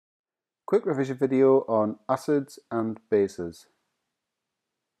Quick revision video on acids and bases.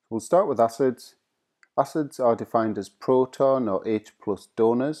 We'll start with acids. Acids are defined as proton or H+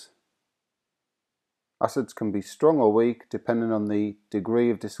 donors. Acids can be strong or weak depending on the degree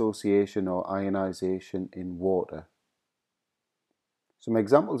of dissociation or ionization in water. Some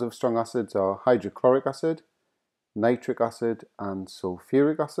examples of strong acids are hydrochloric acid, nitric acid and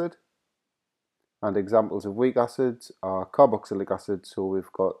sulfuric acid. And examples of weak acids are carboxylic acid, so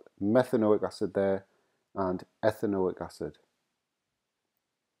we've got methanoic acid there, and ethanoic acid.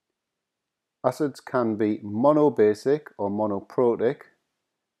 Acids can be monobasic or monoprotic.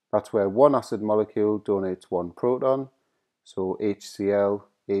 That's where one acid molecule donates one proton, so HCl,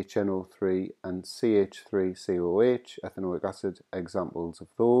 HNO3 and CH3COH, ethanoic acid, examples of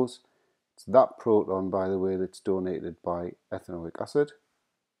those. It's that proton, by the way, that's donated by ethanoic acid.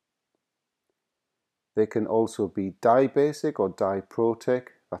 They can also be dibasic or diprotic.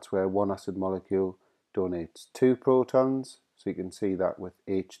 That's where one acid molecule donates two protons. So you can see that with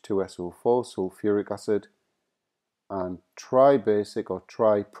H2SO4, sulfuric acid. And tribasic or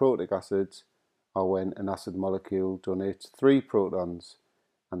triprotic acids are when an acid molecule donates three protons.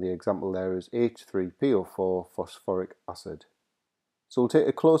 And the example there is H3PO4, phosphoric acid. So we'll take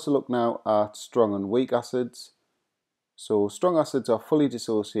a closer look now at strong and weak acids. So strong acids are fully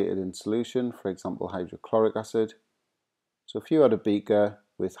dissociated in solution, for example hydrochloric acid. So if you had a beaker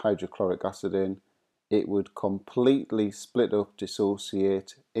with hydrochloric acid in, it would completely split up,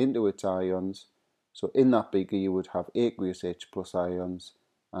 dissociate into its ions. So in that beaker you would have aqueous H+ ions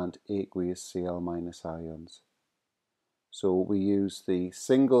and aqueous Cl- ions. So we use the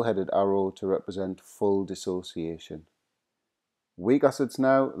single-headed arrow to represent full dissociation. Weak acids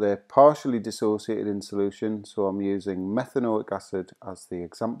now, they're partially dissociated in solution, so I'm using methanoic acid as the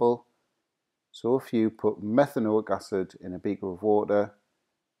example. So if you put methanoic acid in a beaker of water,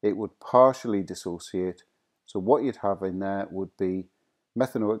 it would partially dissociate. So what you'd have in there would be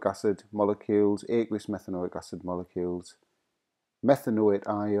methanoic acid molecules, aqueous methanoic acid molecules, methanoate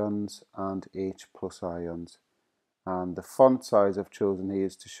ions and H+ ions. And the font size I've chosen here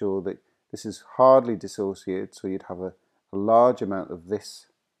is to show that this is hardly dissociated, so you'd have a large amount of this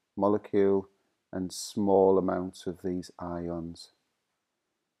molecule and small amounts of these ions.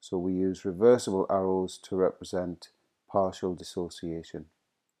 So we use reversible arrows to represent partial dissociation.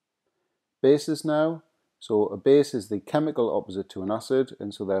 Bases now. So a base is the chemical opposite to an acid,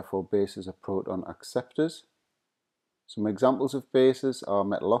 and so therefore bases are proton acceptors. Some examples of bases are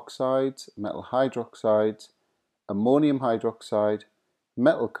metal oxides, metal hydroxides, ammonium hydroxide,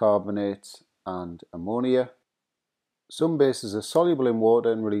 metal carbonates and ammonia. Some bases are soluble in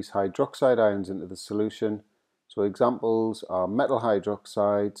water and release hydroxide ions into the solution. So examples are metal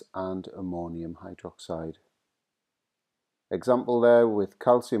hydroxides and ammonium hydroxide. Example there with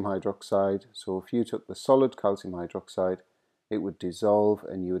calcium hydroxide. So if you took the solid calcium hydroxide, it would dissolve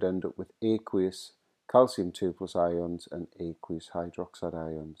and you would end up with aqueous calcium 2+ ions and aqueous hydroxide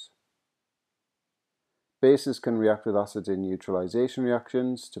ions. Bases can react with acids in neutralization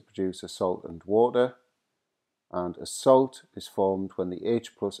reactions to produce a salt and water. And a salt is formed when the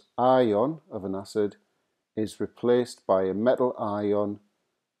H+ ion of an acid is replaced by a metal ion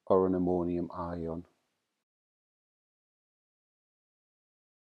or an ammonium ion.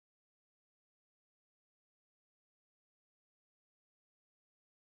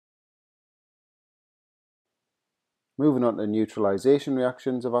 Moving on to neutralization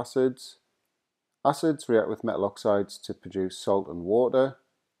reactions of acids. Acids react with metal oxides to produce salt and water.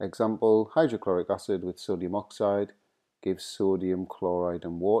 Example, hydrochloric acid with sodium oxide gives sodium chloride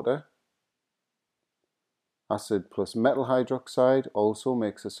and water. Acid plus metal hydroxide also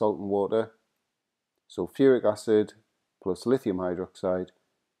makes a salt and water. Sulfuric acid plus lithium hydroxide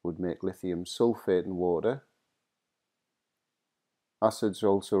would make lithium sulfate and water. Acids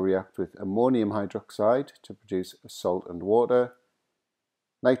also react with ammonium hydroxide to produce a salt and water.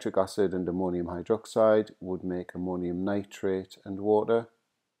 Nitric acid and ammonium hydroxide would make ammonium nitrate and water.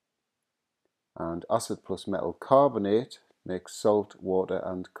 And acid plus metal carbonate makes salt, water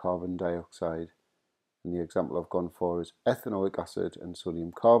and carbon dioxide. And the example I've gone for is ethanoic acid and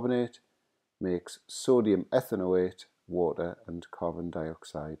sodium carbonate makes sodium ethanoate, water and carbon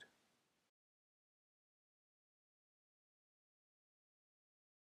dioxide.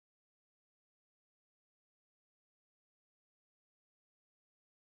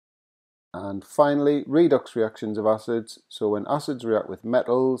 And finally, redox reactions of acids. So when acids react with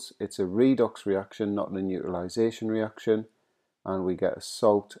metals, it's a redox reaction, not a neutralization reaction, and we get a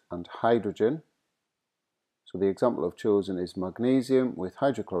salt and hydrogen. So the example I've chosen is magnesium with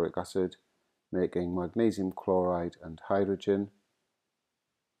hydrochloric acid, making magnesium chloride and hydrogen.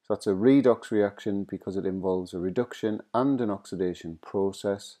 that's a redox reaction because it involves a reduction and an oxidation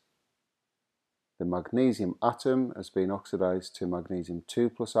process. The magnesium atom has been oxidized to magnesium 2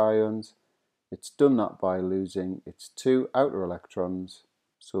 plus ions. It's done that by losing its 2 outer electrons.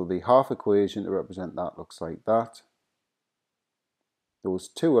 So the half equation to represent that looks like that. Those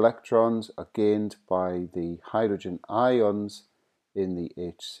 2 electrons are gained by the hydrogen ions in the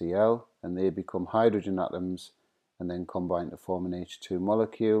HCl, and they become hydrogen atoms and then combine to form an H2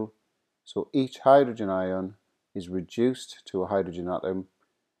 molecule. So each hydrogen ion is reduced to a hydrogen atom,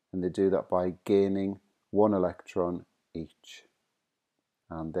 and they do that by gaining 1 electron each.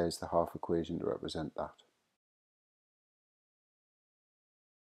 And there's the half equation to represent that.